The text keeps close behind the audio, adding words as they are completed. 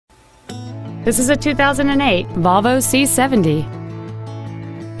This is a 2008 Volvo C70.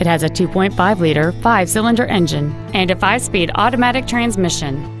 It has a 2.5-liter 5-cylinder engine and a 5-speed automatic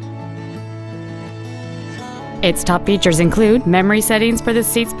transmission. Its top features include memory settings for the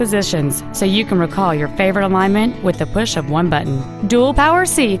seat's positions, so you can recall your favorite alignment with the push of one button, dual power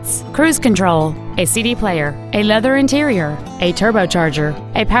seats, cruise control, a CD player, a leather interior, a turbocharger,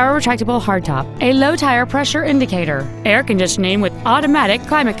 a power retractable hardtop, a low tire pressure indicator, air conditioning with automatic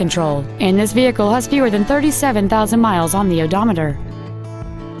climate control, and this vehicle has fewer than 37,000 miles on the odometer.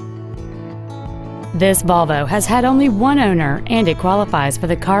 This Volvo has had only one owner and it qualifies for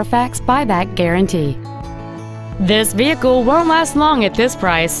the Carfax buyback guarantee. This vehicle won't last long at this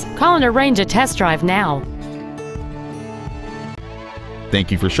price. Call and arrange a test drive now.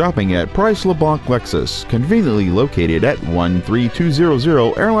 Thank you for shopping at PriceLeBlancLexus, conveniently located at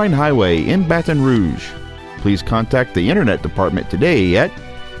 13200 Airline Highway in Baton Rouge. Please contact the Internet Department today at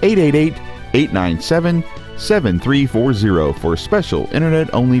 888-897-7340 for special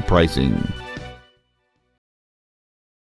Internet-only pricing.